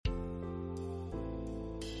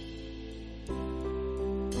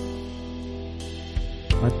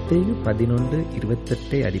மத்தேயு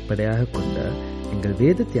 11:28 அடிப்படையாக கொண்ட எங்கள்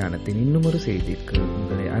வேத தியானத்தின் இன்னுமொரு செய்திக்கு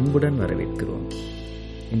உங்களை அன்புடன் வரவேற்கிறோம்.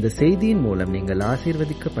 இந்த செய்தியின் மூலம் நீங்கள்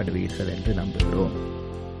ஆசீர்வதிக்கப்படுவீர்கள் என்று நம்புகிறோம்.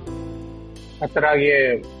 கர்த்தராகிய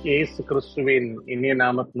இயேசு கிறிஸ்துவின் இனிய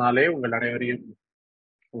நாமத்தினாலே உங்கள் அனைவரையும்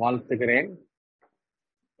வாழ்த்துகிறேன்.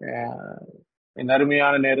 இந்த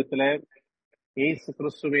அருமையான நேரத்துல இயேசு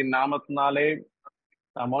கிறிஸ்துவின் நாமத்தினாலே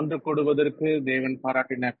நாம் ஒன்று கூடுவதற்கு தேவன்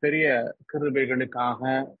பாராட்டின பெரிய கிருபைகளுக்காக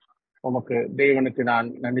உமக்கு தேவனுக்கு நான்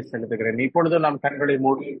நன்றி செலுத்துகிறேன். இப்பொழுது நாம் கண்களை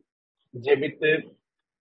மூடி ஜெபித்து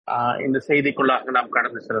இந்த செய்திக்குள்ளாக நாம்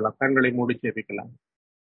கடந்து செல்லலாம். கண்களை மூடி ஜெபிக்கலாம்.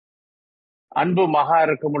 அன்பு மகா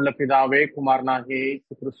இரக்கமுள்ள பிதாவே, குமாரனாகிய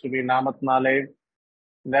இயேசு கிறிஸ்துவின் நாமத்தினாலே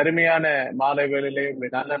இந்த அருமையான மாலை வேளையிலே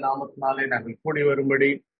நல்ல நாமத்தினாலே நாங்கள் கூடி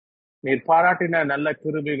வரும்படி நீர் பாராட்டின நல்ல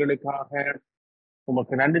கிருபைகளுக்காக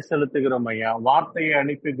உமக்கு நன்றி செலுத்துகிறோம் ஐயா. வார்த்தையை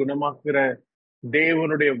அனுப்பி குணமாக்குகிற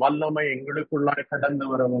தேவனுடைய வல்லமை எங்களுக்குள்ளாய் கடந்து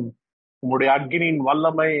வரவும், உங்களுடைய அக்கினியின்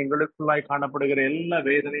வல்லமை எங்களுக்குள்ளாய் காணப்படுகிற எல்லா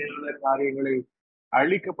வேதனையான காரியங்களை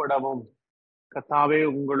அழிக்கப்படவும் கர்த்தாவே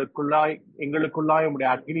எங்களுக்குள்ளாய் உங்களுடைய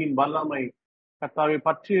அக்கினியின் வல்லமை கர்த்தாவை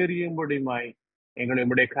பற்றி எறியும்படியுமாய் எங்களை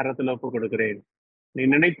உடைய கரத்தில் ஒப்புக் கொடுக்கிறேன். நீ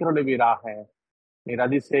நினைத்திருவீராக, நீர்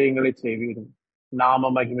அதிசயங்களை செய்வீரும்.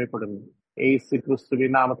 நாம மகிமைப்படும் இயேசு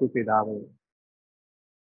கிறிஸ்துவின் நாமத்தில் பிதாவே.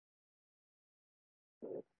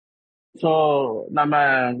 சோ நம்ம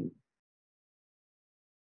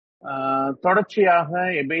தொடர்ச்சியாக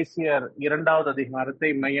எபேசியர் 2வது அதிகாரத்தை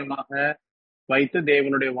மையமாக வைத்து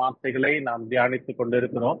தேவனுடைய வார்த்தைகளை நாம் தியானித்துக்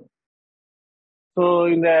கொண்டிருக்கிறோம். சோ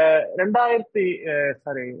இந்த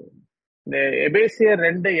எபேசியர்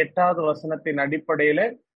 2:8 வசனத்தின் அடிப்படையில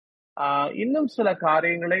இன்னும் சில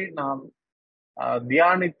காரியங்களை நாம்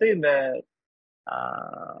தியானித்து இந்த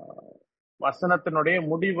வசனத்தினுடைய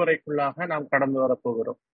முடிவுரைக்குள்ளாக நாம் கடந்து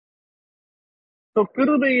வரப்போகிறோம்.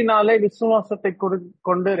 கிருபையினாலே விசுவாசத்தை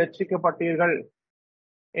கொண்டு ரட்சிக்கப்பட்டீர்கள்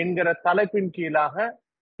என்கிற தலைப்பின் கீழாக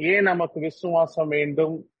ஏன் நமக்கு விசுவாசம்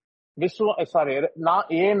வேண்டும்,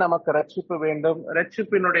 ஏன் நமக்கு ரட்சிப்பு வேண்டும்,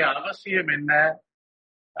 ரட்சிப்பினுடைய அவசியம் என்ன,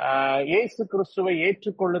 இயேசு கிறிஸ்துவை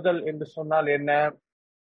ஏற்றுக்கொள்ளுதல் என்று சொன்னால் என்ன,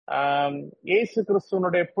 இயேசு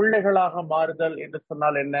கிறிஸ்துவனுடைய பிள்ளைகளாக மாறுதல் என்று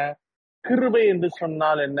சொன்னால் என்ன, கிருபை என்று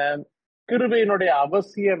சொன்னால் என்ன, கிருபையினுடைய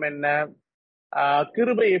அவசியம் என்ன,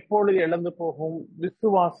 கிருபை எப்பொழுது இழந்து போகும்,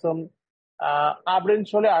 விசுவாசம் அப்படின்னு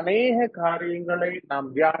சொல்லி அநேக காரியங்களை நாம்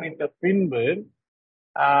தியானித்த பின்பு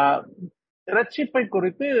ரட்சிப்பை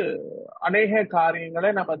குறித்து அநேக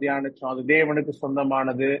காரியங்களை நம்ம தியானிச்சோம். அது தேவனுக்கு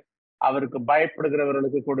சொந்தமானது, அவருக்கு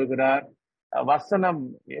பயப்படுகிறவர்களுக்கு கொடுக்கிறார், வசனம்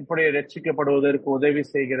எப்படி ரட்சிக்கப்படுவதற்கு உதவி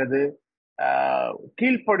செய்கிறது,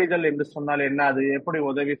 கீழ்ப்படிதல் என்று சொன்னால் என்ன, அது எப்படி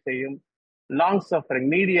உதவி செய்யும், லாங் சஃபரிங்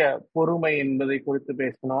நீடிய பொறுமை என்பதை குறித்து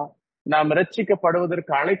பேசணும். நாம்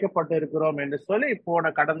ரட்சிக்கப்படுவதற்கு அழைக்கப்பட்டு இருக்கிறோம் என்று சொல்லி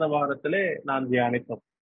கடந்த வாரத்திலே நான் தியானித்தோம்.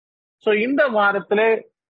 சோ இந்த வாரத்திலே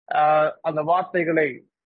அந்த வார்த்தைகளை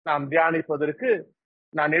நாம் தியானிப்பதற்கு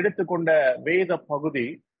நான் எடுத்துக்கொண்ட வேத பகுதி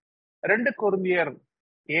 2 கொரிந்தியர்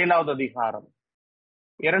 7வது அதிகாரம்.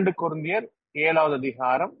 2 கொரிந்தியர் 7வது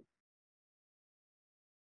அதிகாரம்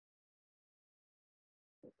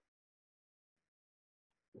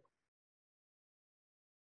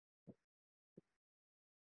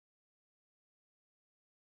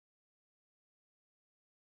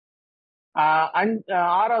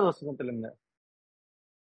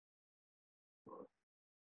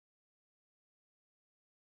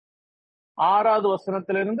ஆறாவது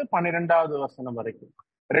வசனத்திலிருந்து 12வது வசனம் வரைக்கும்.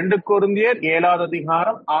 2 கொரிந்தியர் 7வது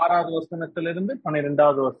அதிகாரம் 6வது வசனத்திலிருந்து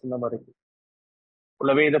 12வது வசனம் வரைக்கும்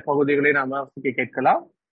உள்ள வேத பகுதிகளை நாம் வாசிக்க கேட்கலாம்.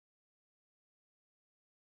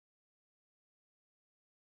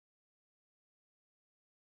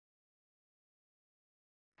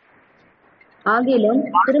 ஆகிலும்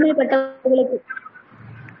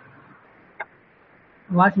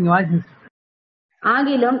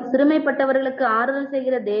சிறுமைப்பட்டவர்களுக்கு ஆறுதல்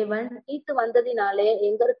செய்கிற தேவன் தீத்து வந்ததினாலே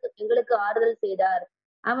எங்களுக்கு ஆறுதல் செய்தார்.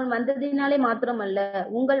 அவன் வந்ததினாலே மாத்திரமல்ல,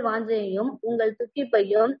 உங்கள் வாஞ்சையையும் உங்கள்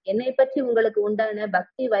துக்கிப்பையும் என்னை பற்றி உங்களுக்கு உண்டான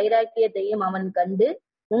பக்தி வைராக்கியத்தையும் அவன் கண்டு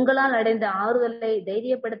உங்களால் அடைந்த ஆறுதலை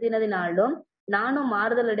தைரியப்படுத்தினதினாலும் நானும்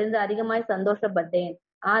ஆறுதல் அடைந்து அதிகமாய் சந்தோஷப்பட்டேன்.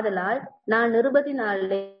 ஆதலால் நான்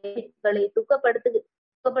நிருபத்தினாலே உங்களை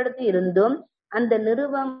துக்கப்படுத்தி இருந்தும் அந்த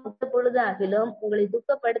நிருபம் பொழுது அகிலும் உங்களை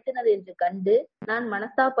துக்கப்படுத்தினது என்று கண்டு நான்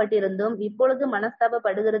மனஸ்தாபப்பட்டிருந்தும் இப்பொழுது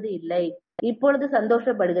மனஸ்தாபப்படுகிறது இல்லை. இப்பொழுது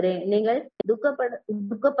சந்தோஷப்படுகிறேன். நீங்கள்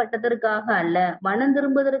துக்கப்பட்டதற்காக அல்ல, மனம்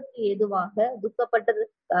திரும்புவதற்கு ஏதுவாக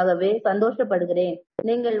துக்கப்பட்டதற்காகவே சந்தோஷப்படுகிறேன்.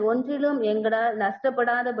 நீங்கள் ஒன்றிலும் எங்களால்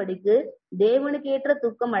நஷ்டப்படாதபடிக்கு தேவனுக்கேற்ற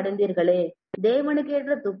துக்கம் அடைந்தீர்களே.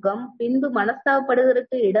 தேவனுக்கேற்ற துக்கம் பின்பு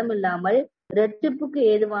மனஸ்தாபப்படுவதற்கு இடமில்லாமல் இரட்சிப்புக்கு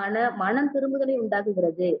ஏதுவான மனம் திரும்புதலை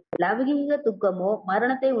உண்டாக்குகிறது. லௌகீக துக்கமோ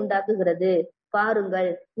மரணத்தை உண்டாக்குகிறது. பாருங்கள்,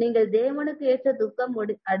 நீங்கள் தேவனுக்கு ஏற்ற துக்கம்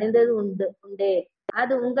அடைந்தது உண்டே.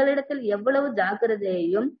 அது உங்களிடத்தில் எவ்வளவு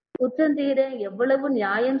ஜாக்கிரதையையும் குற்றந்தீர எவ்வளவு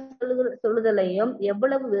நியாயம் சொல்லுதலையும்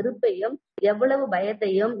எவ்வளவு வெறுப்பையும் எவ்வளவு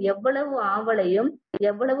பயத்தையும் எவ்வளவு ஆவலையும்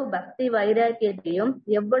எவ்வளவு பக்தி வைராக்கியத்தையும்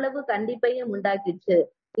எவ்வளவு கண்டிப்பையும் உண்டாக்கிற்று.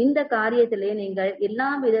 இந்த காரியத்திலே நீங்கள் எல்லா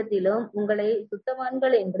விதத்திலும் உங்களை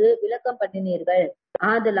சுத்தவான்கள் என்று விளக்கம் பண்ணினீர்கள்.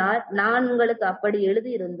 ஆதலால் நான் உங்களுக்கு அப்படி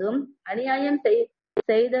எழுதியிருந்தும் அநியாயம்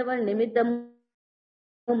செய்தவன்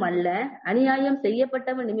நிமித்தமும் அல்ல, அநியாயம்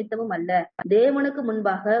செய்யப்பட்டவன் நிமித்தமும் அல்ல, தேவனுக்கு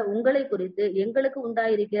முன்பாக உங்களை குறித்து எங்களுக்கு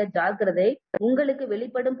உண்டாயிருக்கிற ஜாக்கிரதை உங்களுக்கு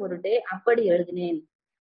வெளிப்படும் பொருட்டே அப்படி எழுதினேன்.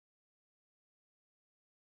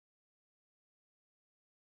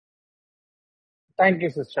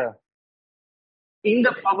 Thank you sister. இந்த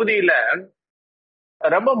பகுதியில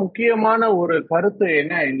ரொம்ப முக்கியமான ஒரு கருத்து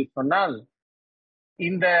என்ன என்று சொன்னால்,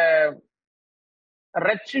 இந்த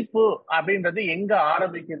ரட்சிப்பு அப்படின்றது எங்க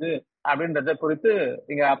ஆரம்பிக்குது அப்படின்றத குறித்து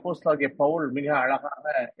இங்க அப்போஸ்தலனாகிய பவுல் மிக அழகாக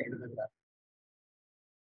எழுதுகிறார்.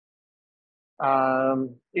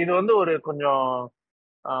 இது ஒரு கொஞ்சம்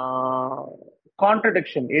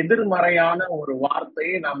கான்ட்ரடிக்ஷன், எதிர்மறையான ஒரு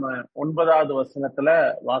வார்த்தையை நாம 9வது வசனத்துல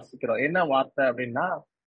வாசிக்கிறோம். என்ன வார்த்தை அப்படின்னா,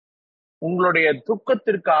 உங்களுடைய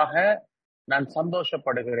துக்கத்திற்காக நான்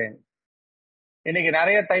சந்தோஷப்படுகிறேன். இன்னைக்கு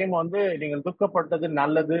நிறைய டைம் நீங்கள் துக்கப்பட்டது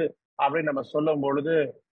நல்லது அப்படின்னு நம்ம சொல்லும் பொழுது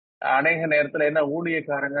அநேக நேரத்துல என்ன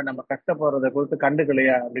ஊழியக்காரங்க நம்ம கஷ்டப்படுறத குறித்து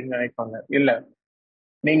கண்டுக்கலையா அப்படின்னு நினைப்பாங்க. இல்ல,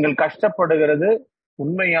 நீங்கள் கஷ்டப்படுகிறது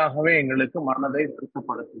உண்மையாகவே எங்களுக்கு மனதை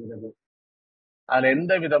திருப்திப்படுத்துகிறது. அதுல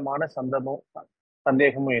எந்த விதமான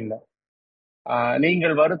சந்தேகமும் இல்லை.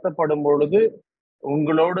 நீங்கள் வருத்தப்படும் பொழுது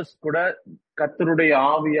உங்களோடு கூட கர்த்தருடைய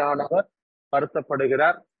ஆவியானவர்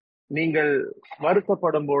வருத்தப்படுகிறார். நீங்கள்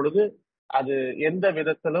வருத்தப்படும் பொழுது அது எந்த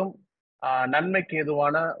விதத்திலும் நன்மைக்கு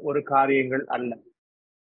ஏதுவான ஒரு காரியங்கள் அல்ல.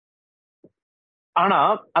 ஆனா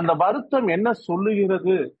அந்த வருத்தம் என்ன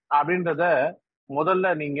சொல்லுகிறது அப்படின்றத முதல்ல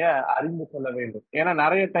நீங்க அறிந்து கொள்ள வேண்டும். ஏன்னா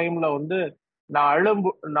நிறைய டைம்ல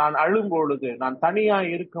நான் அழும் பொழுது, நான் தனியா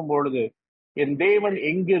இருக்கும் பொழுது என் தேவன்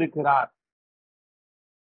எங்க இருக்கிறார்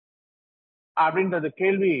அப்படின்றது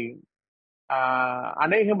கேள்வி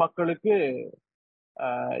அநேக மக்களுக்கு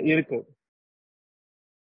இருக்கு.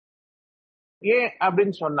 ஏன்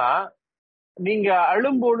அப்படின்னு சொன்னா, நீங்க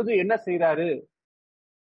அழும் பொழுது என்ன செய்யறாரு,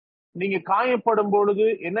 நீங்க காயப்படும் பொழுது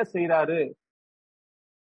என்ன செய்யறாரு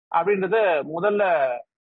அப்படின்றத முதல்ல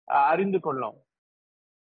அறிந்து கொள்ளும்.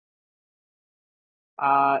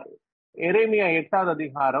 எரேமியா 8வது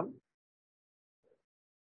அதிகாரம்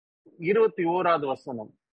 21வது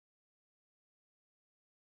வசனம்.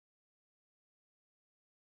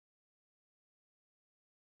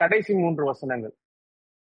 கடைசி 3 வசனங்கள்.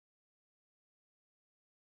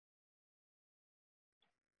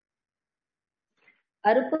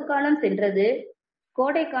 அறுப்பு காலம் சென்றது,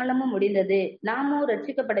 கோடை காலமும் முடிந்தது, நாமோ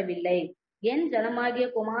ரட்சிக்கப்படவில்லை. என் ஜனமாகிய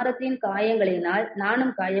குமாரத்தின் காயங்களினால்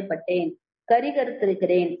நானும் காயப்பட்டேன்,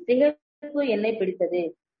 கரிகருத்திருக்கிறேன், சிகப்பு என்னை பிடித்தது.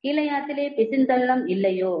 கீழையாத்திலே பிசிந்தள்ளம்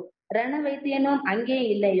இல்லையோ, ரண வைத்தியனும் அங்கே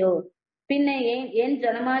இல்லையோ, பின்ன ஏன் என்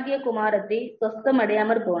ஜனமாகிய குமாரத்தி சொஸ்தம்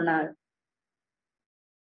அடையாமற் போனாள்.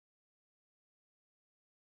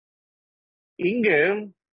 இங்கு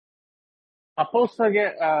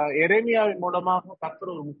அப்போஸ்தலர் எரேமியாவின் மூலமாக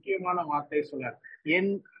கர்த்தர் ஒரு முக்கியமான வார்த்தையை சொன்னார். என்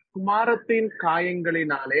குமாரத்தின்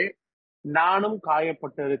காயங்களினாலே நானும்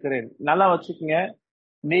காயப்பட்டு இருக்கிறேன். நல்லா வச்சுக்கோங்க,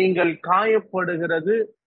 நீங்கள் காயப்படுகிறது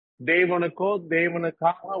தேவனுக்கோ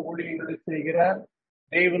தேவனுக்காக ஊழியங்களை செய்கிற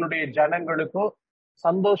தேவனுடைய ஜனங்களுக்கோ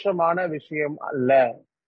சந்தோஷமான விஷயம் அல்ல.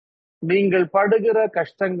 நீங்கள் படுகிற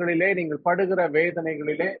கஷ்டங்களிலே, நீங்கள் படுகிற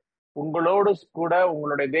வேதனைகளிலே உங்களோடு கூட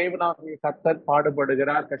உங்களுடைய தேவனாகிய கர்த்தர்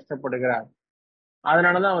பாடுபடுகிறார், கஷ்டப்படுகிறார்.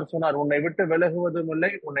 அதனாலதான் அவர் சொன்னார், உன்னை விட்டு விலகுவதும் இல்லை,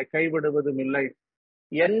 உன்னை கைவிடுவதும் இல்லை.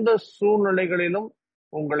 எந்த சூழ்நிலைகளிலும்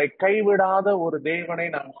உங்களை கைவிடாத ஒரு தேவனை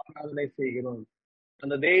நாம் ஆராதனை செய்கிறோம்.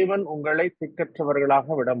 அந்த தேவன் உங்களை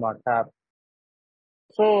திக்கற்றவர்களாக விட மாட்டார்.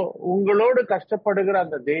 சோ உங்களோடு கஷ்டப்படுகிற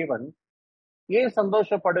அந்த தேவன் ஏன்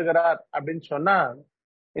சந்தோஷப்படுகிறார் அப்படின்னு சொன்னா,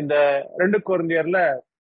 இந்த 2 கொரிந்தியர்ல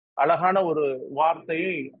அழகான ஒரு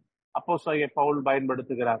வார்த்தையை அப்போஸ்தலர் பவுல்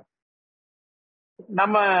பயன்படுத்துகிறார்.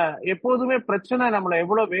 நம்ம எப்போதுமே பிரச்சனை நம்மளை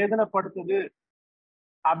எவ்வளவு வேதனைப்படுத்துது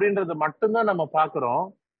அப்படின்றது மட்டும்தான் நம்ம பாக்குறோம்.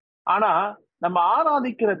 ஆனா நம்ம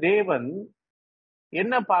ஆராதிக்கிற தேவன்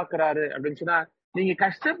என்ன பாக்குறாரு அப்படின்னு சொன்னா, நீங்க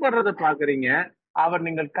கஷ்டப்படுறத பாக்குறீங்க, அவர்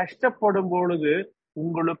நீங்கள் கஷ்டப்படும் பொழுது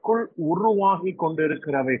உங்களுக்குள் உருவாகி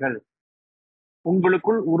கொண்டிருக்கிறவைகள்,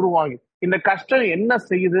 உங்களுக்குள் உருவாகி இந்த கஷ்டம் என்ன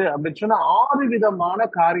செய்யுது அப்படின்னு சொன்னா 6 விதமான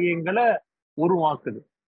காரியங்களை உருவாக்குது.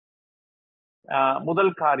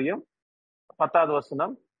 முதல் காரியம் 10வது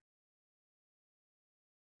வசனம்,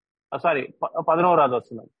 சாரி 11வது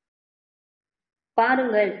வசனம்.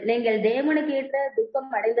 பாருங்கள், நீங்கள் தேவனுக்கு ஏற்ற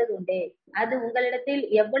துக்கம் அடைந்தது உண்டே, அது உங்களிடத்தில்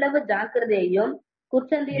எவ்வளவு ஜாக்கிரதையும்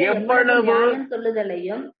குற்றந்தீர எவ்வளவு நியாயம்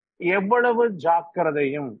சொல்லுதலையும் எவ்வளவு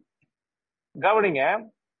ஜாக்கிரதையும். கவனிங்க,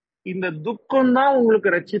 இந்த துக்கம் தான் உங்களுக்கு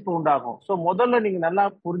ரட்சிப்பு உண்டாகும். சோ முதல்ல நீங்க நல்லா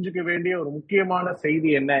புரிஞ்சுக்க வேண்டிய ஒரு முக்கியமான செய்தி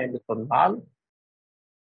என்ன என்று சொன்னால்,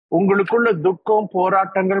 உங்களுக்குள்ள துக்கம்,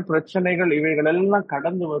 போராட்டங்கள், பிரச்சனைகள் இவைகள் எல்லாம்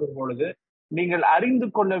கடந்து வரும் பொழுது நீங்கள் அறிந்து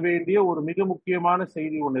கொள்ள வேண்டிய ஒரு மிக முக்கியமான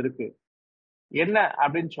செய்தி ஒண்ணு இருக்கு. என்ன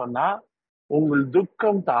அப்படின்னு சொன்னா, உங்கள்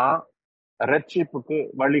துக்கம் தான் ரட்சிப்புக்கு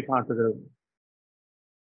வழிகாட்டுகிறது.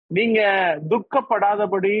 நீங்க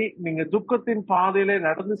துக்கப்படாதபடி, நீங்க துக்கத்தின் பாதையில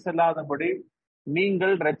நடந்து செல்லாதபடி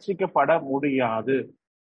நீங்கள் ரட்சிக்கப்பட முடியாது.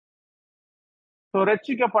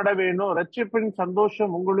 ரட்சிக்கப்பட வேண்டும், ரட்சிப்பின்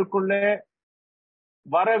சந்தோஷம் உங்களுக்குள்ள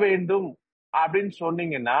வர வேண்டும் அப்படின்னு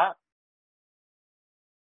சொன்னீங்கன்னா,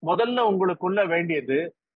 முதல்ல உங்களுக்குள்ள வேண்டியது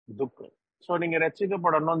துக்கம். சோ நீங்க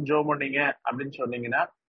ரட்சிக்கப்படணும் ஜெபம் பண்ணீங்க அப்படின்னு சொன்னீங்கன்னா,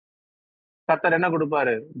 கர்த்தர் என்ன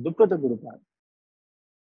கொடுப்பாரு? துக்கத்தை கொடுப்பாரு.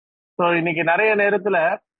 சோ இன்னைக்கு நிறைய நேரத்துல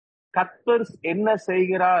கர்த்தர் என்ன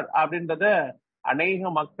செய்கிறார் அப்படின்றத அநேக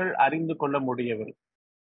மக்கள் அறிந்து கொள்ள முடியவில்லை.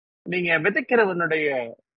 நீங்க விதைக்கிறவனுடைய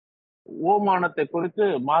ஓமானத்தை குறித்து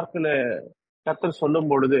மார்க்ல கர்த்தர் சொல்லும்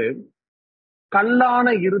பொழுது,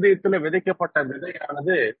 கல்லான இருதயத்துல விதைக்கப்பட்ட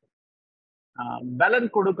விதையானது பலன்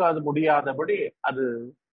கொடுக்காது முடியாதபடி அது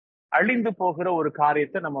அழிந்து போகிற ஒரு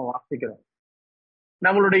காரியத்தை நம்ம வாசிக்கிறோம்.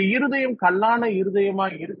 நம்மளுடைய இருதயம் கல்லான இருதயமா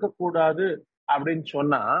இருக்கக்கூடாது அப்படின்னு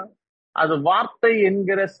சொன்னா, அது வார்த்தை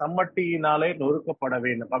என்கிற சம்மட்டியினாலே நொறுக்கப்பட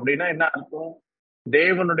வேண்டும். அப்படின்னா என்ன அர்த்தம்?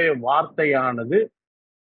 தேவனுடைய வார்த்தையானது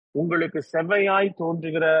உங்களுக்கு செவ்வையாய்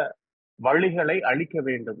தோன்றுகிற வழிகளை அழிக்க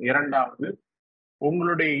வேண்டும். இரண்டாவது,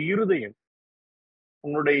 உங்களுடைய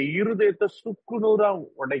இருதயத்தை சுக்குநூறா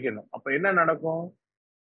உடைக்கணும். அப்ப என்ன நடக்கும்?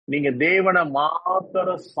 நீங்க தேவனை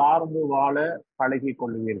மாத்திரம் சார்ந்து வாழ பழகி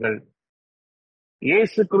கொள்வீர்கள்.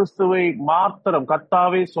 இயேசு கிறிஸ்துவை மாத்திரம்,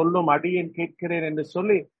 கர்த்தாவே சொல்லும் அடியேன் கேட்கிறேன் என்று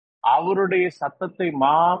சொல்லி அவருடைய சத்தத்தை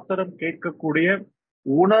மாத்திரம் கேட்கக்கூடிய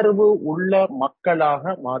உணர்வு உள்ள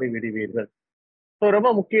மக்களாக மாறிவிடுவீர்கள். ரொம்ப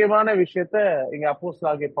முக்கியமான விஷயத்த இங்க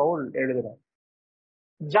அப்போஸ்தலனாகிய பவுல் எழுதுறார்.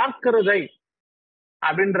 ஜாக்கிரதை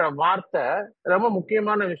அப்படின்ற வார்த்தை ரொம்ப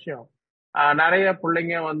முக்கியமான விஷயம். நிறைய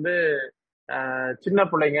பிள்ளைங்க சின்ன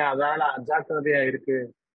பிள்ளைங்க, அதனால அஜாக்கிரதையா இருக்கு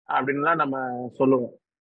அப்படின்லாம் நம்ம சொல்லுவோம்.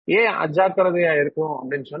 ஏன் அஜாக்கிரதையா இருக்கும்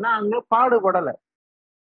அப்படின்னு சொன்னா, அவங்க பாடுபடலை.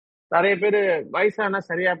 நிறைய பேரு வயசானா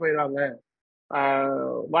சரியா போயிடுவாங்க.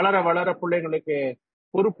 வளர வளர பிள்ளைங்களுக்கு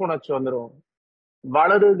பொறுப்புணர்ச்சி வந்துடும்.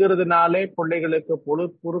 வளருகிறதுனாலே பிள்ளைகளுக்கு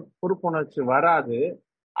பொறுப்புணர்ச்சி வராது.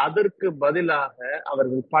 அதற்கு பதிலாக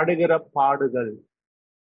அவர்கள் படுகிற பாடுகள்,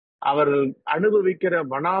 அவர்கள் அனுபவிக்கிற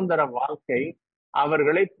வனாந்தர வாழ்க்கை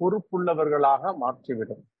அவர்களை பொறுப்புள்ளவர்களாக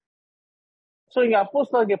மாற்றிவிடும். சோ இங்க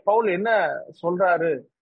அப்போஸ்தலனாகிய பவுல் என்ன சொல்றாரு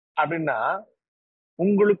அப்படின்னா,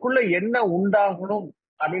 உங்களுக்குள்ள என்ன உண்டாகணும்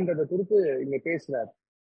அப்படின்றத குறித்து இங்க பேசுறாரு.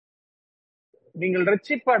 நீங்கள்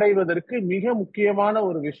ரட்சிப்பு அடைவதற்கு மிக முக்கியமான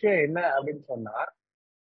ஒரு விஷயம் என்ன அப்படின்னு சொன்னா,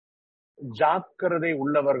 ஜாக்கிரதை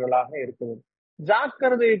உள்ளவர்களாக இருக்கிறது.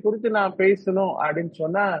 ஜாக்கிரதையை குறித்து நான் பேசணும் அப்படின்னு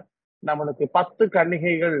சொன்னா, நம்மளுக்கு 10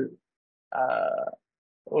 கன்னிகைகள்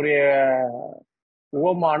ஒரு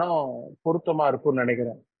உவமானம் பொருத்தமா இருக்கும்னு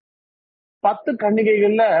நினைக்கிறேன். 10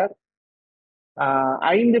 கன்னிகைகள்ல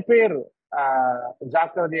 5 பேர்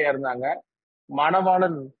ஜாக்கிரதையா இருந்தாங்க.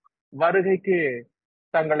 மணவாளன் வருகைக்கு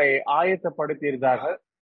தங்களை ஆயத்தப்படுத்தியிருந்தார்கள்.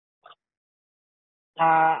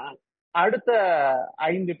 அடுத்த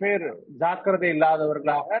 5 பேர் ஜாக்கிரதை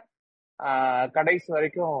இல்லாதவர்களாக கடைசி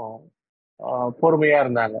வரைக்கும் பொறுமையா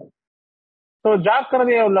இருந்தாங்க. ஸோ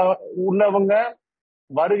ஜாக்கிரதையா உள்ளவங்க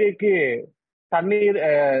வருகைக்கு தண்ணீர்,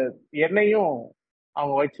 எண்ணெயும்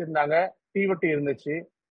அவங்க வச்சிருந்தாங்க. தீவட்டி இருந்துச்சு.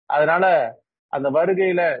 அதனால அந்த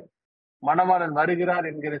வருகையில மணவாளன் வருகிறார்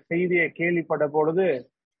என்கிற செய்தியை கேள்விப்பட்ட பொழுது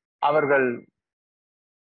அவர்கள்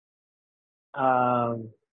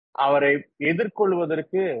அவரை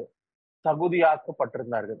எதிர்கொள்வதற்கு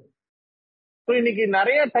தகுதியாக்கப்பட்டிருந்தார்கள். ஸோ இன்னைக்கு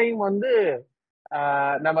நிறைய டைம்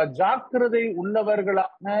நம்ம ஜாக்கிரதை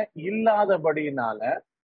உள்ளவர்களாக இல்லாதபடியினால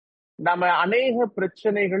நம்ம அநேக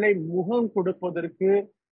பிரச்சனைகளை முகம் கொடுப்பதற்கு,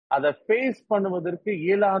 அதை ஃபேஸ் பண்ணுவதற்கு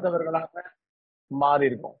இயலாதவர்களாக மாறி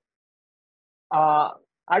இருக்கோம்.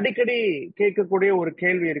 அடிக்கடி கேட்கக்கூடிய ஒரு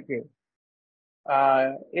கேள்வி இருக்கு.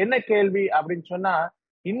 என்ன கேள்வி அப்படின்னு சொன்னா,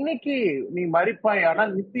 இன்னைக்கு நீ மரிப்பாய், ஆனா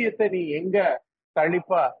நித்தியத்தை நீ எங்க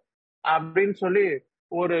கழிப்பா அப்படின்னு சொல்லி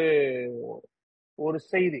ஒரு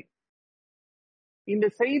செய்தி. இந்த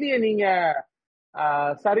செய்தியை நீங்க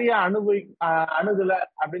சரியா அணுகல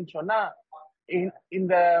அப்படின்னு சொன்னா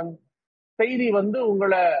இந்த செய்தி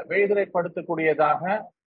உங்களை வேதனைப்படுத்தக்கூடியதாக,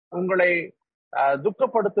 உங்களை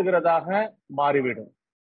துக்கப்படுத்துகிறதாக மாறிவிடும்.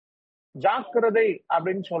 ஜாக்கிரதை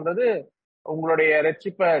அப்படின்னு சொல்றது உங்களுடைய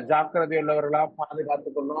ரட்சிப்பை ஜாக்கிரதை உள்ளவர்களா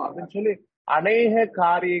பாதுகாத்துக் கொள்ளும் அப்படின்னு சொல்லி அநேக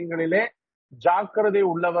காரியங்களிலே ஜாக்கிரதை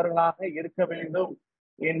உள்ளவர்களாக இருக்க வேண்டும்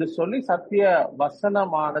என்று சொல்லி சத்திய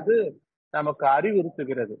வசனமானது நமக்கு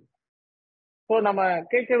அறிவுறுத்துகிறது. இப்போ நம்ம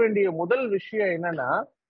கேட்க வேண்டிய முதல் விஷயம் என்னன்னா,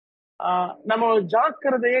 நம்ம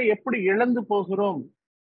ஜாக்கிரதையை எப்படி இழந்து போகிறோம்?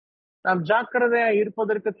 நாம் ஜாக்கிரதையா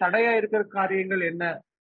இருப்பதற்கு தடையா இருக்கிற காரியங்கள் என்ன?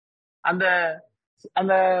 அந்த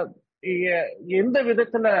அந்த எந்த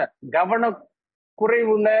விதத்துல கவன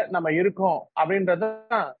குறைவுல நம்ம இருக்கோம்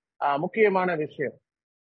அப்படின்றதுதான் முக்கியமான விஷயம்.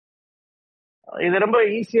 இது ரொம்ப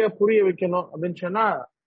ஈஸியா புரிய வைக்கணும் அப்படின்னு சொன்னா,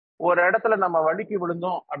 ஒரு இடத்துல நம்ம வழுக்கி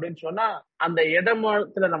விழுந்தோம் அப்படின்னு சொன்னா, அந்த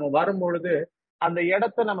இடத்துல நம்ம வரும்பொழுது அந்த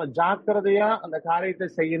இடத்த நம்ம ஜாக்கிரதையா அந்த காரியத்தை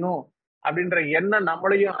செய்யணும் அப்படின்ற எண்ணம்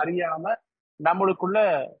நம்மளையும் அறியாம நம்மளுக்குள்ள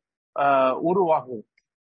உருவாகுது.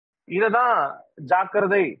 இததான்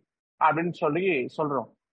ஜாக்கிரதை அப்படின்னு சொல்லி சொல்றோம்.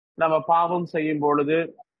 நம்ம பாவம் செய்யும் பொழுது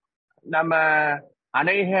நம்ம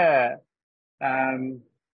அநேக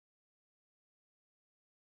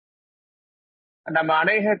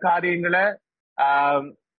காரியங்களை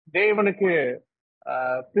தேவனுக்கு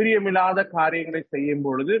பிரியமில்லாத காரியங்களை செய்யும்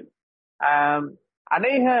பொழுது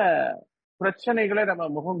அநேக பிரச்சனைகளை நம்ம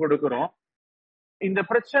முகம் கொடுக்கிறோம். இந்த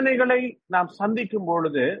பிரச்சனைகளை நாம் சந்திக்கும்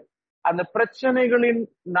பொழுது அந்த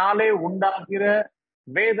பிரச்சனைகளினாலே உண்டாகிற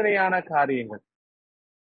வேதனையான காரியங்கள்,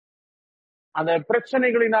 அந்த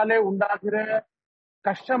பிரச்சனைகளினாலே உண்டாகிற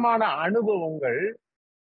கஷ்டமான அனுபவங்கள்,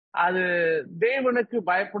 அது தேவனுக்கு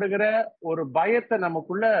பயப்படுகிற ஒரு பயத்தை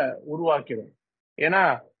நமக்குள்ள உருவாக்கிடும். ஏன்னா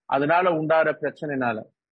அதனால உண்டாகிற பிரச்சனைனால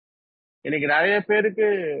இன்னைக்கு நிறைய பேருக்கு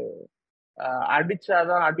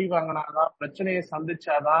அடிச்சாதான், அடி வாங்கினாதான், பிரச்சனையை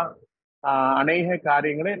சந்திச்சாதான் அநேக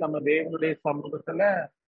காரியங்களை நம்ம தேவனுடைய சமூகத்துல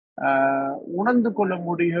உணர்ந்து கொள்ள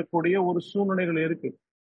முடியக்கூடிய ஒரு சூழ்நிலைகள் இருக்கு.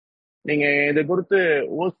 நீங்க இது குறித்து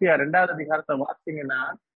ஓசியா 2வது அதிகாரத்தை வாசிங்கன்னா,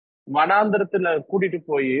 வனாந்திரத்துல கூட்டிட்டு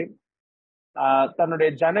போய் தன்னுடைய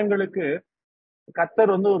ஜனங்களுக்கு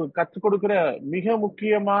கர்த்தர் ஒரு கற்றுக் கொடுக்கிற மிக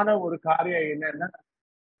முக்கியமான ஒரு காரியம் என்னன்னா,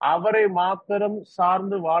 அவரை மாத்திரம்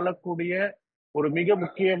சார்ந்து வாழக்கூடிய ஒரு மிக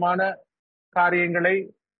முக்கியமான காரியங்களை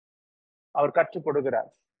அவர் கற்றுக் கொடுக்கிறார்.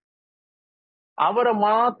 அவரை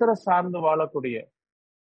மாத்திரம் சார்ந்து வாழக்கூடிய,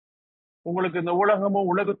 உங்களுக்கு இந்த உலகமும்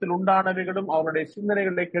உலகத்தில் உண்டானவைகளும் அவருடைய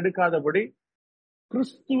சிந்தனைகளை கெடுக்காதபடி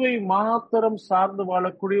கிறிஸ்துவை மாத்திரம் சார்ந்து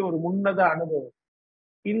வாழக்கூடிய ஒரு உன்னத அனுபவம்.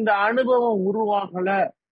 இந்த அனுபவம் உருவாகல,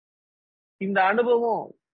 இந்த அனுபவம்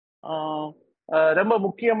ரொம்ப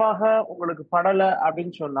முக்கியமாக உங்களுக்கு படல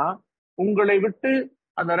அப்படின்னு சொன்னா, உங்களை விட்டு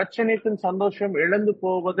அந்த ரட்சணியத்தின் சந்தோஷம் இழந்து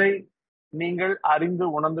போவதை நீங்கள் அறிந்து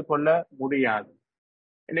உணர்ந்து கொள்ள முடியாது.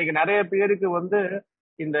 இன்னைக்கு நிறைய பேருக்கு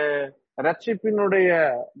இந்த ரட்சிப்பினுடைய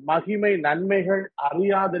மகிமை நன்மைகள்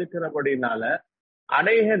அறியாதிருக்கிறபடினால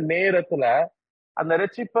அநேக நேரத்துல அந்த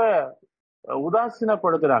ரட்சிப்பை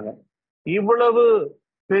உதாசீனப்படுத்துறாங்க. இவ்வளவு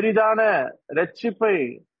பெரிதான ரட்சிப்பை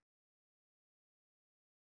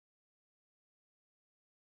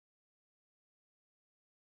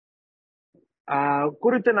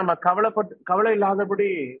குறித்து நம்ம கவலை இல்லாதபடி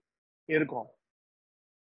இருக்கும்.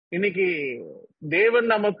 இன்னைக்கு தேவன்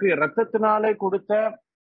நமக்கு இரத்தத்தினாலே கொடுத்த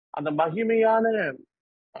அந்த மகிமையான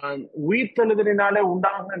உயிர்த்தெழுதலினாலே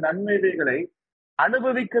உண்டாகின நன்மைகளை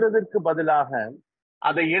அனுபவிக்கிறதுக்கு பதிலாக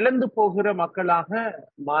அதை இழந்து போகிற மக்களாக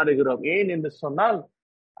மாறுகிறோம். ஏன் என்று சொன்னால்,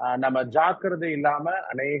 நம்ம ஜாக்கிரதை இல்லாம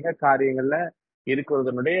அநேக காரியங்கள்ல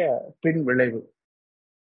இருக்கிறதனுடைய பின் விளைவு.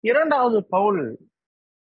 2வது பவுல்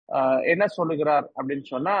என்ன சொல்லுகிறார் அப்படின்னு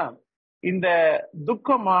சொன்னா, இந்த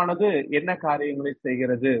துக்கமானது என்ன காரியங்களை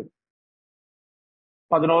செய்கிறது?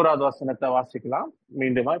 11வது வசனத்தை வாசிக்கலாம்.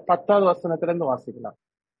 மீண்டும் 10வது வசனத்திலிருந்து வாசிக்கலாம்.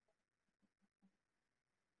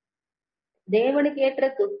 தேவனுக்கு ஏற்ற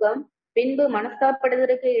துக்கம் பின்பு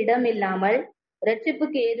மனஸ்தாபப்படுவதற்கு இடம் இல்லாமல்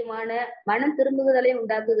இரட்சிப்புக்கு ஏதுவான மனம் திரும்புதலை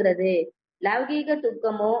உண்டாக்குகிறது. லௌகீக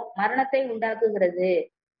துக்கமோ மரணத்தை உண்டாக்குகிறது.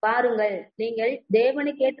 பாருங்கள், நீங்கள்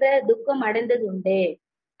தேவனுக்கேற்ற துக்கம் அடைந்தது உண்டே.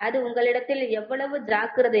 அது உங்களிடத்தில் எவ்வளவு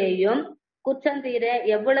ஜாக்கிரதையையும் குற்றம் தீர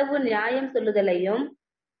எவ்வளவு நியாயம்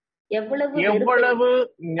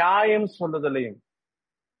சொல்லுதலையும்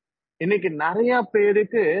இன்னைக்கு நிறைய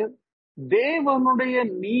பேருக்கு தேவனுடைய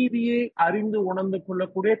நீதியை அறிந்து உணர்ந்து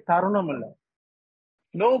கொள்ளக்கூடிய தருணம் இல்லை.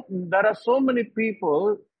 No, there are so many people,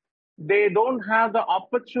 they don't have the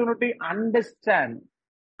opportunity to understand,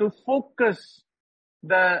 to focus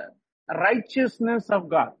the righteousness of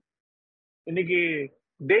God. இன்னைக்கு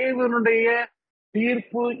தேவனுடைய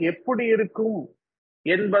தீர்ப்பு எப்படி இருக்கும்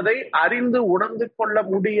என்பதை அறிந்து உணர்ந்து கொள்ள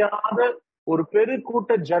முடியாத ஒரு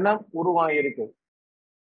பெருக்கூட்ட ஜனம் உருவாயிருக்கு.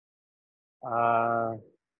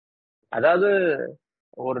 அதாவது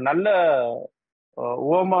ஒரு நல்ல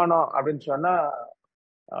உவமானம் அப்படின்னு சொன்னா,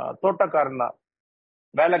 தோட்டக்காரன் தான்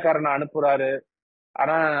வேலைக்காரனை அனுப்புறாரு.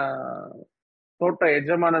 ஆனா தோட்ட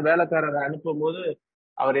எஜமான வேலைக்காரரை அனுப்பும் போது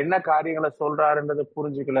அவர் என்ன காரியங்களை சொல்றாருன்றதை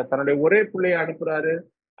புரிஞ்சுக்கல. தன்னுடைய ஒரே பிள்ளையை அனுப்புறாரு,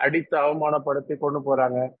 அடித்து அவமானப்படுத்தி கொண்டு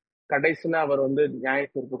போறாங்க. கடைசியில அவர் நியாய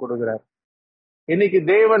தீர்ப்பு கொடுக்கிறார். இன்னைக்கு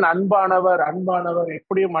தேவன் அன்பானவர்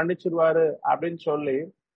எப்படியும் மன்னிச்சிருவாரு அப்படின்னு சொல்லி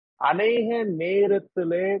அநேக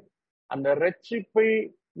நேரத்திலே அந்த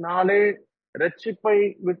ரட்சிப்பை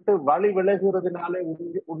விட்டு வழி விலகுறதுனாலே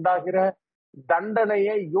உண்டாகிற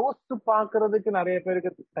தண்டனையை யோசித்து பார்க்கறதுக்கு நிறைய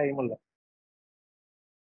பேருக்கு டைம் இல்லை.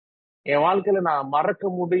 என் வாழ்க்கையில நான் மறக்க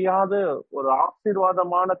முடியாத ஒரு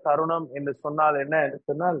ஆசீர்வாதமான தருணம் என்று சொன்னால் என்ன என்று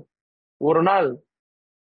சொன்னால், ஒரு நாள்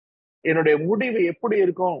என்னுடைய முடிவு எப்படி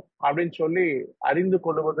இருக்கும் அப்படின்னு சொல்லி அறிந்து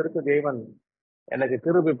கொள்வதற்கு தேவன் எனக்கு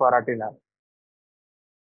கிருபை பாராட்டினார்.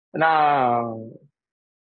 நான்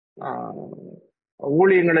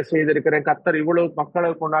ஊழியங்களை செய்திருக்கிறேன். கர்த்தர் இவ்வளவு மக்களை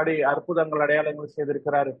கொண்டாடி அற்புதங்கள் அடையாளங்கள்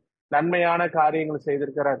செய்திருக்கிறாரு, நன்மையான காரியங்கள்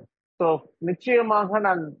செய்திருக்கிறார். சோ நிச்சயமாக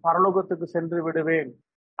நான் பரலோகத்துக்கு சென்று விடுவேன்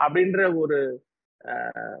அப்படின்ற ஒரு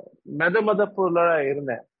மெதப்புல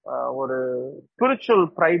இருந்தேன். ஒரு ஸ்பிரிச்சுவல்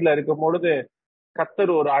பிரைட்ல இருக்கும் பொழுது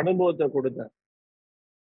கர்த்தர் ஒரு அனுபவத்தை கொடுத்தார்.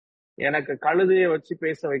 எனக்கு கழுதையை வச்சு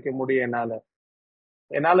பேச வைக்க முடியும்,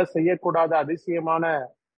 என்னால செய்யக்கூடாத அதிசயமான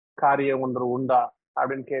காரியம் ஒன்று உண்டா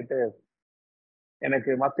அப்படின்னு கேட்டு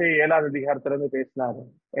எனக்கு மத்தேயு 7ஆம் அதிகாரத்திலிருந்து பேசினாரு.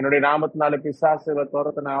 என்னுடைய நாமத்தினால பிசாசுகளை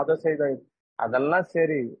துரத்த நான் அதை செய்தேன். அதெல்லாம்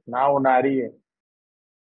சரி, நான் உன்னை அறியேன்.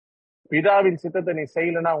 பிதாவின் சித்தத்தை நீ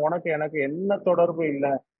செய்யலன்னா உனக்கு எனக்கு என்ன தொடர்பு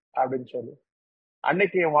இல்லை அப்படின்னு சொல்லி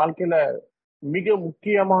அன்னைக்கு என் வாழ்க்கையில மிக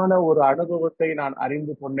முக்கியமான ஒரு அனுபவத்தை நான்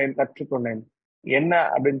அறிந்து கொண்டேன், கற்றுக்கொண்டேன். என்ன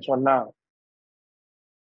அப்படின்னு சொன்னா,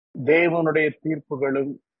 தேவனுடைய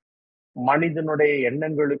தீர்ப்புகளும் மனிதனுடைய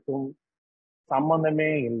எண்ணங்களுக்கும்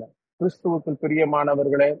சம்பந்தமே இல்லை. கிறிஸ்துவுக்குள்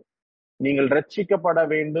பிரியமானவர்களே, நீங்கள் ரட்சிக்கப்பட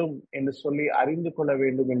வேண்டும் என்று சொல்லி அறிந்து கொள்ள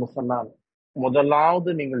வேண்டும் என்று சொன்னால்,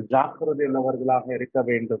 முதலாவது நீங்கள் ஜாக்கிரதை உள்ளவர்களாக இருக்க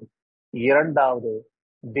வேண்டும். இரண்டாவது,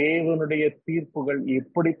 தேவனுடைய தீர்ப்புகள்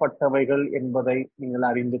எப்படிப்பட்டவைகள் என்பதை நீங்கள்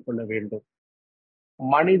அறிந்து கொள்ள வேண்டும்.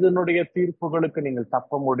 மனிதனுடைய தீர்ப்புகளுக்கு நீங்கள்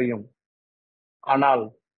தப்ப முடியும், ஆனால்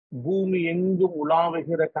பூமி எங்கும்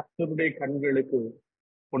உலாவுகிற கர்த்தருடைய கண்களுக்கு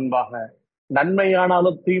முன்பாக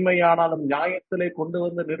நன்மையானாலும் தீமையானாலும் நியாயத்திலே கொண்டு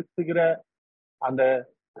வந்து நிறுத்துகிற அந்த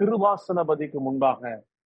கிருபாசனபதிக்கு முன்பாக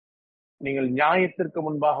நீங்கள் நியாயத்திற்கு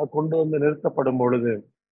முன்பாக கொண்டு வந்து நிறுத்தப்படும் பொழுது,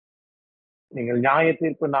 நீங்கள் நியாய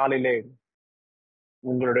தீர்ப்பு நாளிலே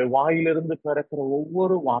உங்களுடைய வாயிலிருந்து பிறக்கிற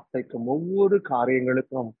ஒவ்வொரு வார்த்தைக்கும் ஒவ்வொரு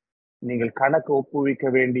காரியங்களுக்கும் நீங்கள் கணக்கு ஒப்புவிக்க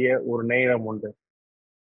வேண்டிய ஒரு நேரம் உண்டு.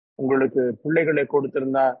 உங்களுக்கு பிள்ளைகளை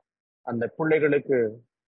கொடுத்திருந்தா அந்த பிள்ளைகளுக்கு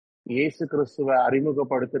இயேசு கிறிஸ்துவை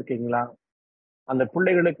அறிமுகப்படுத்திருக்கீங்களா? அந்த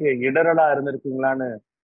பிள்ளைகளுக்கு இடரலா இருந்திருக்கீங்களான்னு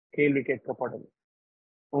கேள்வி கேட்கப்படும்.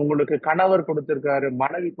 உங்களுக்கு கணவர் கொடுத்திருக்காரு,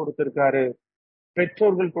 மனைவி கொடுத்திருக்காரு,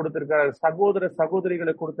 பெற்றோர்கள் கொடுத்திருக்காரு, சகோதர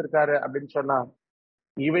சகோதரிகளை கொடுத்திருக்காரு அப்படின்னு சொன்னா,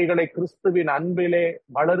 இவைகளை கிறிஸ்துவின் அன்பிலே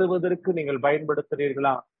வளருவதற்கு நீங்கள்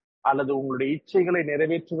பயன்படுத்துறீர்களா, அல்லது உங்களுடைய இச்சைகளை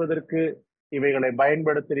நிறைவேற்றுவதற்கு இவைகளை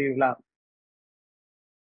பயன்படுத்துறீர்களா?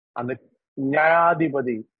 அந்த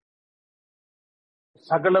நியாயாதிபதி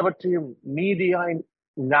சகலவற்றையும் நீதியாய்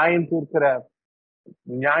நியாயம் தீர்க்கிற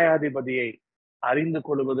நியாயாதிபதியை அறிந்து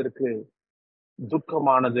கொள்வதற்கு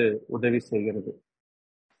துக்கமானது உதவி செய்கிறது.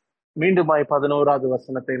 மீண்டுமாய் 11வது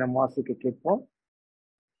வசனத்தை நாம் வாசிக்க கேட்போம்.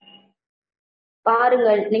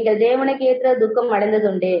 பாருங்கள், நீங்கள் தேவனுக்கு ஏற்ற துக்கம்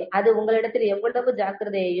அடைந்ததுண்டே, அது உங்களிடத்தில் எவ்வளவு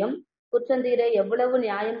ஜாக்கிரதையையும் குற்றந்தீர எவ்வளவு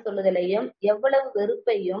நியாயம் சொல்லுதலையும்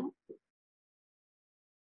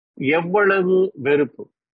எவ்வளவு வெறுப்பு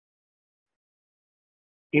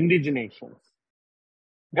இண்டிஜினேஷன்.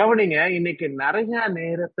 கவனிங்க, இன்னைக்கு நிறைய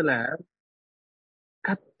நேரத்துல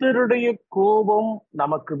கர்த்தருடைய கோபம்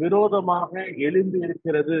நமக்கு விரோதமாக எழுந்து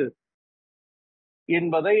இருக்கிறது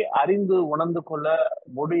என்பதை அறிந்து உணர்ந்து கொள்ள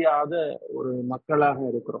முடியாத ஒரு மக்களாக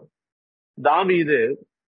இருக்கிறோம். தாவீது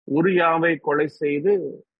உரியாவை கொலை செய்து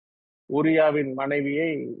உரியாவின்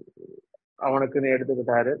மனைவியை அவனுக்கு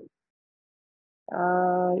எடுத்துக்கிட்டாரு.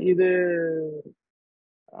 இது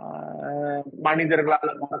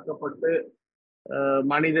மனிதர்களால் மறக்கப்பட்டு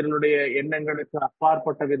மனிதர்களுடைய எண்ணங்களுக்கு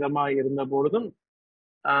அப்பாற்பட்ட விதமா இருந்த பொழுதும்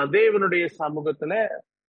தேவனுடைய சமூகத்துல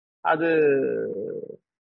அது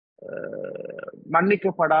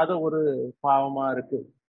மன்னிக்கப்படாத ஒரு பாவமா இருக்கு.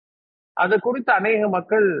 அது குறித்து அநேக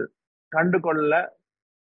மக்கள் கண்டுகொள்ள,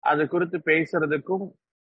 அது குறித்து பேசுறதுக்கும்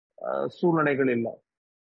சூழ்நிலைகள் இல்லை.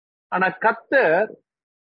 ஆனா கர்த்தர்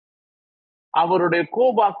அவருடைய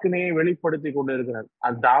கோபாக்கினையை வெளிப்படுத்தி கொண்டு இருக்கிறார்.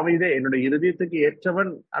 அது தாவீதே என்னுடைய இருதயத்துக்கு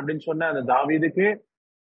ஏற்றவன் அப்படின்னு சொன்ன அந்த தாவீதுக்கு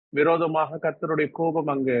விரோதமாக கர்த்தருடைய கோபம்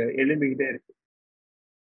அங்கு எழும்பிக்கிட்டே இருக்கு.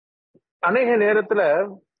 அநேக நேரத்துல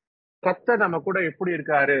கர்த்தர் நம்ம கூட எப்படி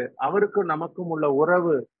இருக்காரு, அவருக்கும் நமக்கும் உள்ள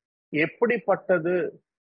உறவு எப்படிப்பட்டது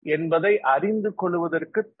என்பதை அறிந்து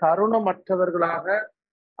கொள்வதற்கு தருணமற்றவர்களாக,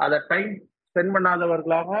 அதை டைம் ஸ்பெண்ட்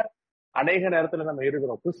பண்ணாதவர்களாக அநேக நேரத்துல நம்ம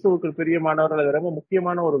இருக்கிறோம். கிறிஸ்துவுக்கு பிரியமானவர்கள், அது ரொம்ப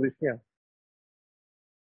முக்கியமான ஒரு விஷயம்.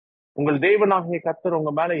 உங்கள் தேவனாகிய கர்த்தர்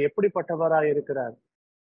உங்க மேல எப்படிப்பட்டவராய் இருக்கிறார்,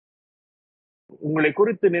 உங்களை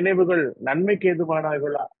குறித்து நினைவுகள் நன்மைக்கு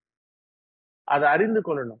ஏதுவானவர்களா, அதை அறிந்து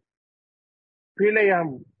கொள்ளணும்.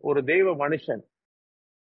 பிலேயாம் ஒரு தெய்வ மனுஷன்,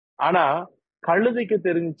 ஆனா கழுதைக்கு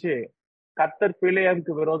தெரிஞ்சு கர்த்தர்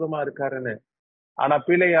பிலேயாமுக்கு விரோதமா இருக்காருன்னு. ஆனா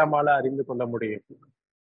பிலேயாமால அறிந்து கொள்ள முடியும்.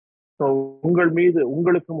 உங்கள் மீது,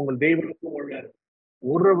 உங்களுக்கும் உங்கள் தெய்வனுக்கும் உள்ள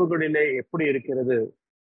உறவுகளிலே எப்படி இருக்கிறது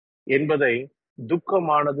என்பதை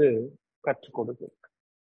துக்கமானது கற்றுக் கொடுக்கு.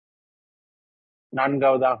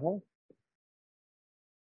 நான்காவதாக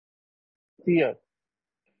fear.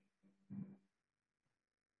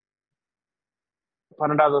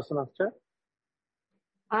 12வது வசனம்.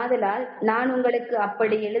 ஆதலால் நான் உங்களுக்கு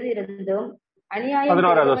அப்படி எழுதியிருந்தும் அநியாயம்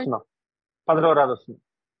 11வது வசனம். 11வது வசனம்.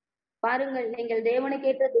 பாருங்கள், நீங்கள்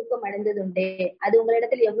தேவனுக்கேற்ற துக்கம் அடைந்ததுண்டே. அது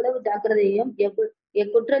உங்களிடத்தில் எவ்வளவு ஜாக்கிரதையும்,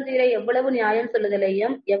 குற்றம் தீர எவ்வளவு நியாயம்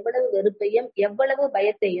சொல்லுதலையும், எவ்வளவு வெறுப்பையும், எவ்வளவு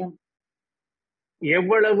பயத்தையும்.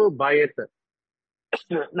 எவ்வளவு பயத்தை.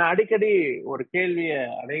 நான் அடிக்கடி ஒரு கேள்விய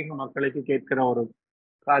அநேக மக்களுக்கு கேட்கிற ஒரு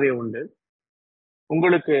காரியம் உண்டு.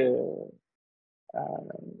 உங்களுக்கு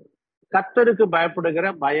கர்த்தருக்கு பயப்படுகிற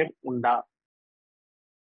பயம் உண்டா?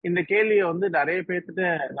 இந்த கேள்வியை நிறைய பேர்த்துட்டு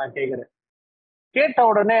நான் கேட்கிறேன். கேட்ட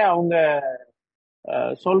உடனே அவங்க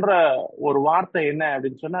சொல்ற ஒரு வார்த்தை என்ன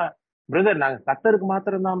அப்படின்னு சொன்னா, பிரதர் நாங்க கர்த்தருக்கு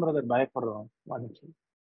மாத்திரம்தான் பிரதர் பயப்படுறோம்.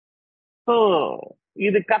 சோ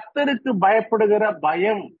இது கர்த்தருக்கு பயப்படுகிற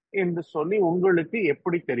பயம் என்று சொல்லி உங்களுக்கு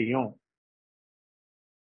எப்படி தெரியும்?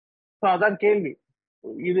 அதான் கேள்வி.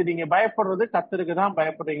 இது நீங்க பயப்படுறது கர்த்தருக்கு தான்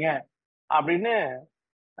பயப்படுறீங்க அப்படின்னு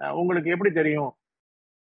உங்களுக்கு எப்படி தெரியும்?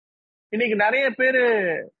 இன்னைக்கு நிறைய பேரு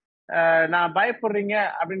நான் பயப்படுறீங்க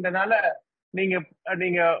அப்படின்றதுனால நீங்க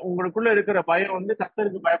நீங்க உங்களுக்குள்ள இருக்கிற பயம்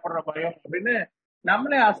கர்த்தருக்கு பயப்படுற பயம் அப்படின்னு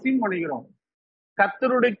நம்மளே அசிம் பண்ணிக்கிறோம்.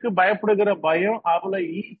 கர்த்தருக்கு பயப்படுகிற பயம் அவ்வளவு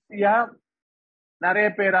ஈஸியா நிறைய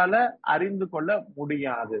பேரால அறிந்து கொள்ள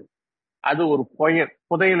முடியாது. அது ஒரு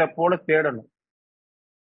புதையலை போல தேடணும்.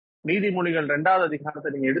 நீதிமொழிகள் 2வது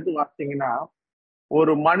அதிகாரத்தை நீங்க எடுத்து வாசிச்சீங்கன்னா,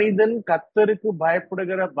 ஒரு மனிதன் கர்த்தருக்கு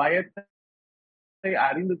பயப்படுகிற பயத்தை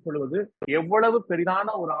அறிந்து கொள்வது எவ்வளவு பெரிதான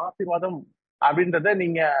ஒரு ஆசீர்வாதம் அப்படின்றத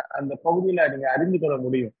நீங்க அந்த பகுதியில நீங்க அறிந்து கொள்ள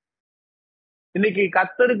முடியும். இன்னைக்கு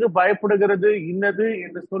கர்த்தருக்கு பயப்படுகிறது இன்னது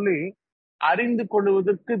என்று சொல்லி அறிந்து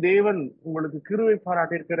கொள்வதற்கு தேவன் உங்களுக்கு கிருபை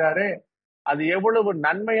பாராட்டியிருக்கிறாரே, அது எவ்வளவு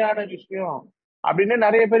நன்மையான விஷயம் அப்படின்னு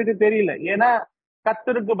நிறைய பேருக்கு தெரியல. ஏன்னா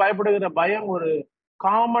கர்த்தருக்கு பயப்படுகிற பயம் ஒரு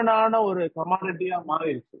காமனான ஒரு கமாடிட்டியா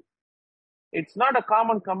மாறிடுச்சு. It's not a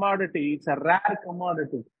common commodity, it's a rare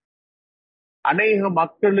commodity. அநேக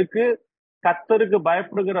மக்களுக்கு கர்த்தருக்கு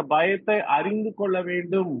பயப்படுகிற பயத்தை அறிந்து கொள்ள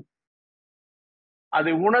வேண்டும்,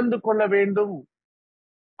 அதை உணர்ந்து கொள்ள வேண்டும்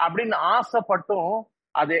அப்படின்னு ஆசைப்பட்டும்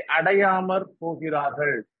அதை அடையாமற்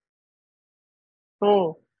போகிறார்கள். சோ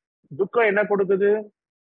துக்கம் என்ன கொடுக்குது?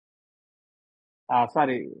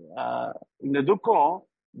 இந்த துக்கம்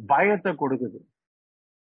பயத்தை கொடுக்குது.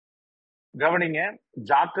 கவனிங்க,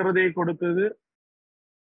 ஜாக்கிரதையை கொடுக்குது,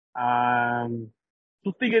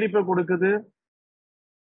 சுத்திகரிப்பை கொடுக்குது,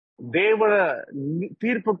 தேவ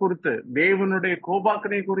தீர்ப்பு குறித்து, தேவனுடைய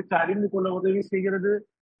கோபாக்கனை குறித்து அறிந்து கொள்ள உதவி செய்கிறது,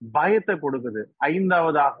 பயத்தை கொடுக்குது.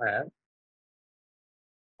 5வதாக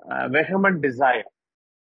வெஹமன்ட் டிசைர்.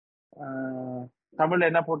 தமிழ்ல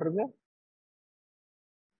என்ன போட்டிருக்கு?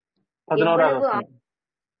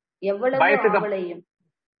 11வது. பயத்துக்கு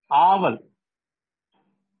ஆவல்.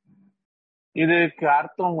 இதுக்கு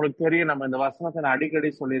அர்த்தம் உங்களுக்கு தெரியும். நம்ம இந்த வசனத்தை நான் அடிக்கடி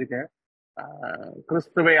சொல்லியிருக்கேன்.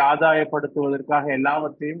 கிறிஸ்துவை ஆதாயப்படுத்துவதற்காக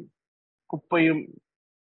எல்லாவற்றையும் குப்பையும்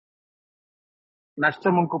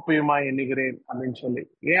நஷ்டமும் குப்பையுமா எண்ணுகிறேன் அப்படின்னு சொல்லி.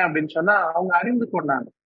 ஏன் அப்படின்னு சொன்னா, அவங்க அறிந்து கொண்டாங்க.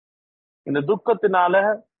 இந்த துக்கத்தினால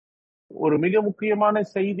ஒரு மிக முக்கியமான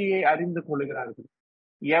செய்தியை அறிந்து கொள்கிறார்கள்.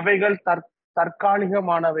 எவைகள்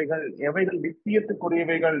தற்காலிகமானவைகள், எவைகள்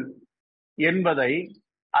நித்தியத்துக்குரியவைகள் என்பதை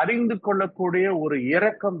அறிந்து கொள்ளக்கூடிய ஒரு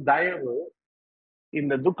இரக்கம், தயவு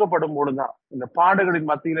இந்த துக்கப்படும் போதுதான், இந்த பாடுகளின்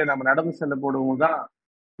மத்தியில நம்ம நடந்து செல்லும் போதுதான்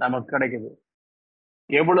நமக்கு கிடைக்குது.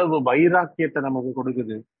 எவ்வளவு வைராக்கியத்தை நமக்கு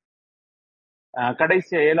கொடுக்குது.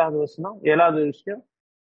 கடைசியா 7வது வசனம், 7வது விஷயம்,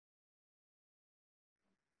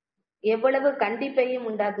 எவ்வளவு கண்டிப்பையும்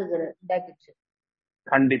உண்டாக்குச்சு.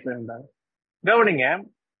 கண்டிப்பை உண்டாகு. கவனிங்க,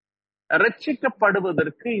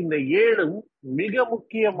 ரட்சிக்கப்படுவதற்கு இந்த 7 மிக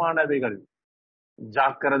முக்கியமானவைகள்.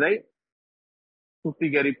 ஜாக்கிரதை,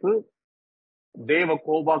 சுத்திகரிப்பு, தேவ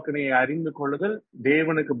கோபாக்கினையை அறிந்து கொள்ளுதல்,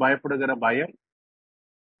 தேவனுக்கு பயப்படுகிற பயம்,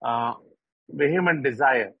 வெஹிமென்ட்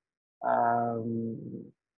டிசையர்,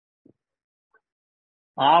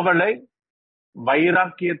 ஆவலை,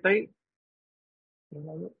 வைராக்கியத்தை,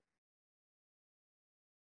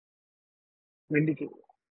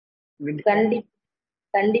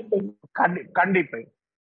 கண்டிப்பை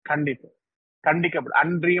கண்டிக்கப்படும்.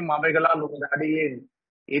 அன்றியும் அவைகளால் உங்கள் அடியே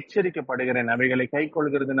எச்சரிக்கப்படுகிறேன். அவைகளை கை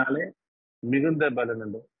கொள்கிறதுனாலே மிகுந்த பலன்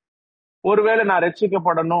உண்டு. ஒருவேளை நான்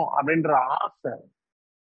ரட்சிக்கப்படணும் அப்படின்ற ஆசை,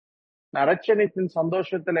 நான் ரட்சணித்தின்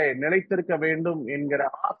சந்தோஷத்திலே நிலைத்திருக்க வேண்டும் என்கிற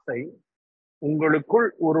ஆசை உங்களுக்குள்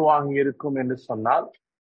உருவாகி இருக்கும் என்று சொன்னால்,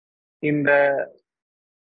 இந்த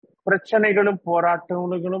பிரச்சனைகளும்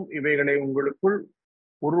போராட்டங்களும் இவைகளை உங்களுக்குள்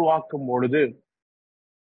உருவாக்கும் பொழுது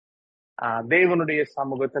தேவனுடைய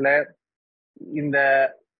சமூகத்துல இந்த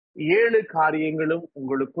 7 காரியங்களும்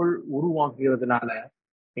உங்களுக்குள் உருவாக்குகிறதுனால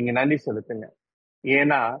நீங்க நன்றி செலுத்துங்க.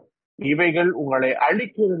 ஏன்னா இவைகள் உங்களை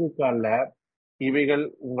அழிக்கிறதுக்கு அல்ல, இவைகள்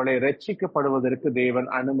உங்களை ரட்சிக்கப்படுவதற்கு தேவன்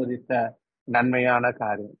அனுமதித்த நன்மையான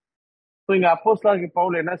காரியம். இங்க அப்போஸ்தலனாகிய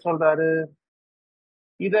பவுல் என்ன சொல்றாரு?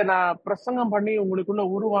 இத நான் பிரசங்கம் பண்ணி உங்களுக்குள்ள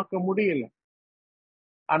உருவாக்க முடியல.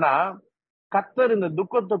 ஆனா கர்த்தர் இந்த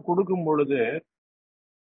துக்கத்தை கொடுக்கும் பொழுது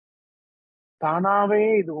தானாவே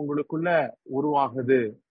இது உங்களுக்குள்ள உருவாகுது.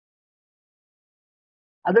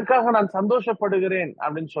 அதுக்காக நான் சந்தோஷப்படுகிறேன்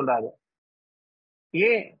அப்படின்னு சொல்றாரு.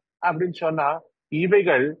 ஏன் அப்படின்னு சொன்னா,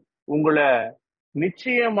 இவைகள் உங்களை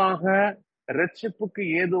நிச்சயமாக ரட்சிப்புக்கு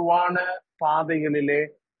ஏதுவான பாதைகளிலே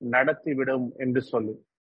நடத்திவிடும் என்று சொல்லி.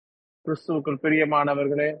 கிறிஸ்துவுக்குள்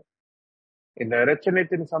பிரியமானவர்களே, இந்த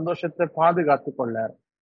இரட்சணியத்தின் சந்தோஷத்தை பாதுகாத்துக் கொள்ள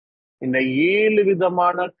இந்த 7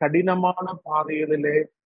 விதமான கடினமான பாதைகளிலே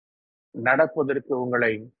நடப்பதற்கு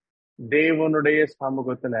உங்களை தேவனுடைய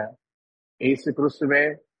சமூகத்துல இயேசு கிறிஸ்துவே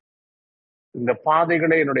இந்த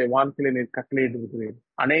பாதைகளை என்னுடைய வாழ்க்கையில நீர் கட்டளையிட்டு இருக்கிறேன்.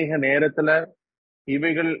 அநேக நேரத்துல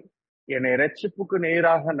இவைகள் என்னை ரட்சிப்புக்கு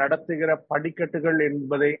நேராக நடத்துகிற படிக்கட்டுகள்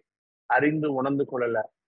என்பதை அறிந்து உணர்ந்து கொள்ளல.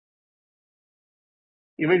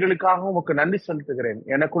 இவைகளுக்காக உமக்கு நன்றி செலுத்துகிறேன்.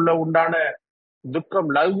 எனக்குள்ள உண்டான துக்கம்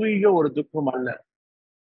லௌகீக ஒரு துக்கம் அல்ல,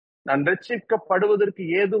 நான் ரட்சிக்கப்படுவதற்கு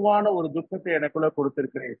ஏதுவான ஒரு துக்கத்தை எனக்குள்ள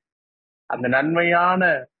கொடுத்திருக்கிறேன். அந்த நன்மையான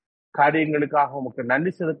காரியங்களுக்காக உமக்கு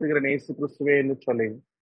நன்றி செலுத்துகிறேன் இயேசு கிறிஸ்துவே என்று சொல்லி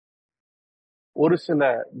ஒரு சில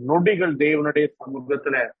நொடிகள் தேவனுடைய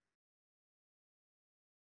சமூகத்துல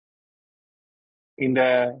இந்த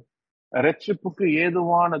ரட்சிப்புக்கு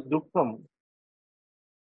ஏதுவான துக்கம்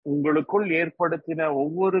உங்களுக்குள் ஏற்படுத்தின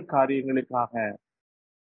ஒவ்வொரு காரியங்களுக்காக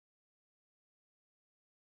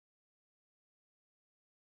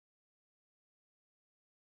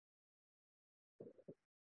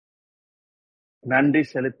நன்றி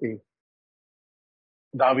செலுத்தி,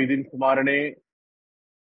 தாவீதின் குமாரனே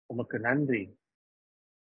உமக்கு நன்றி.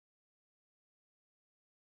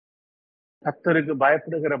 கர்த்தருக்கு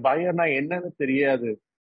பயப்படுகிற பயம்னா என்னன்னு தெரியாது,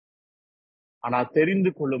 ஆனா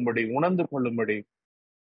தெரிந்து கொள்ளும்படி, உணர்ந்து கொள்ளும்படி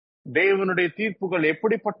தேவனுடைய தீர்ப்புகள்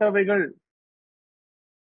எப்படிப்பட்டவைகள்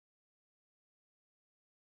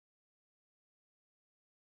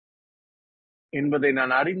என்பதை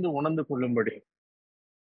நான் அறிந்து உணர்ந்து கொள்ளும்படி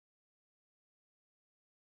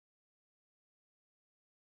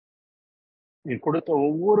நீ கொடுத்த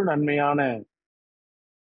ஒவ்வொரு நன்மையான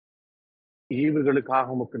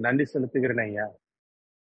ஈவுகளுக்காக உமக்கு நன்றி செலுத்துகிறேன் ஐயா.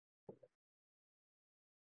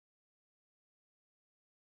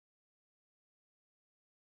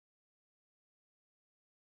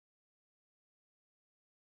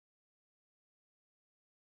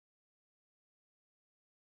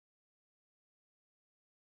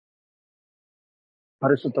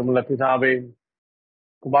 பரிசுத்தமுள்ள பிதாவே,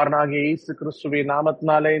 குமாரனாகிய இயேசு கிறிஸ்துவின்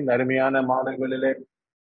நாமத்தினாலே இந்த அருமையான மாதங்களிலே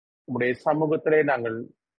உம்முடைய சமூகத்திலே நாங்கள்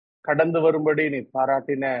கடந்து வரும்படி நீ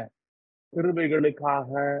பாராட்டின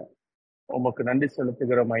கிருபைகளுக்காக உமக்கு நன்றி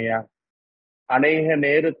செலுத்துகிறோம் ஐயா. அநேக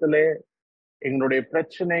நேரத்திலே எங்களுடைய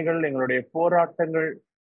பிரச்சனைகள், எங்களுடைய போராட்டங்கள்,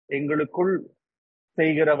 எங்களுக்குள்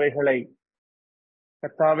செய்கிறவைகளை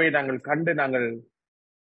கர்த்தாவே நாங்கள் கண்டு நாங்கள்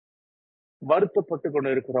வருத்தப்பட்டு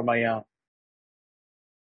கொண்டு இருக்கிறோம் ஐயா.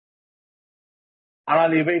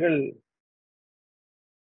 ஆனால் இவைகள்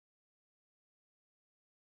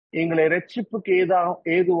எங்களை ரட்சிப்புக்கு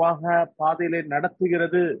ஏதுவாக பாதையிலே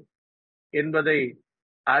நடத்துகிறது என்பதை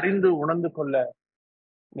அறிந்து உணர்ந்து கொள்ள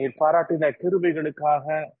நீர் பாராட்டின கிருபைகளுக்காக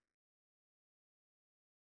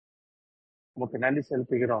உமக்கு நன்றி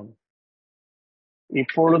செலுத்துகிறோம்.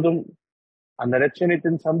 இப்பொழுதும் அந்த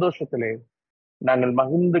இரட்சணியத்தின் சந்தோஷத்திலே நாங்கள்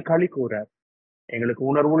மகிழ்ந்து களி கூற எங்களுக்கு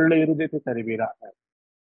உணர்வுள்ள இருதயத்தை தருவீராக.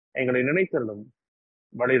 எங்களை நினைத்தலும்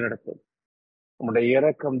வழி நடத்தும். உம்முடைய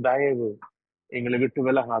இரக்கம் தயவு எங்களை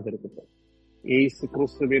விட்டு விலகாதிருக்கட்டும். இயேசு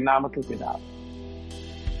கிறிஸ்துவின் நாமத்தில் பிதாவே.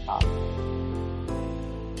 ஆமென்.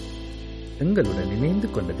 எங்களுடன் இணைந்து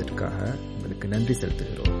கொண்டதற்காக உங்களுக்கு நன்றி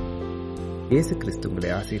செலுத்துகிறோம். இயேசு கிறிஸ்து உங்களை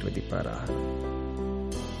ஆசீர்வதிப்பாராக.